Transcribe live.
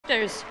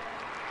sisters,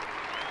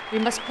 we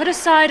must put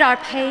aside our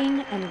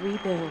pain and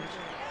rebuild.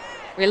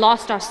 We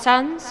lost our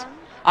sons,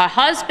 our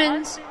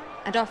husbands,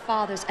 and our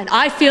fathers, and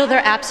I feel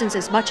their absence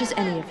as much as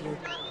any of you.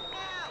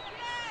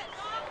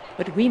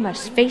 But we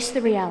must face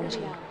the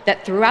reality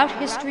that throughout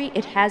history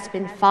it has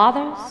been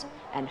fathers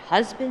and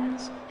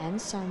husbands and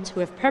sons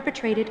who have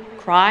perpetrated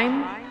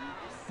crime,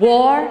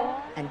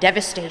 war, and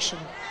devastation.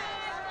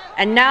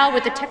 And now,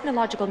 with the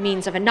technological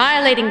means of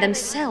annihilating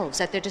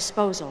themselves at their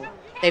disposal,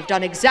 they've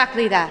done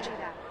exactly that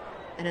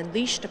and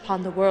unleashed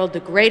upon the world the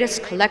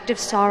greatest collective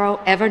sorrow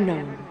ever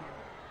known.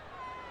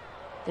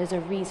 There's a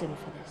reason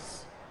for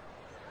this.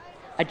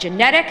 A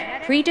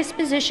genetic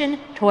predisposition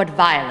toward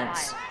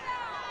violence.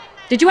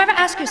 Did you ever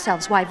ask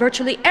yourselves why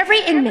virtually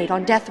every inmate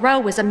on death row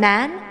was a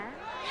man?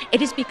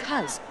 It is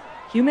because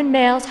human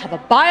males have a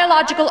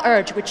biological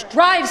urge which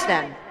drives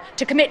them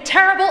to commit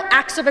terrible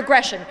acts of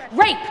aggression,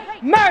 rape,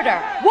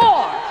 murder,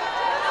 war.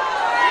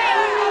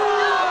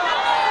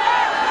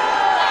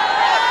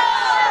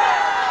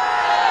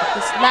 But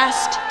this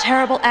last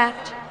terrible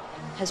act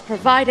has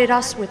provided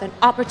us with an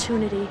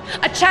opportunity,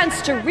 a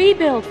chance to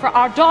rebuild for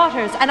our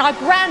daughters and our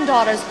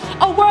granddaughters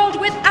a world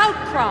without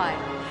crime,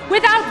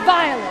 without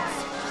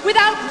violence,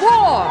 without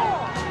war.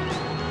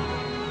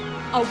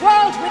 A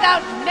world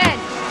without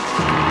men.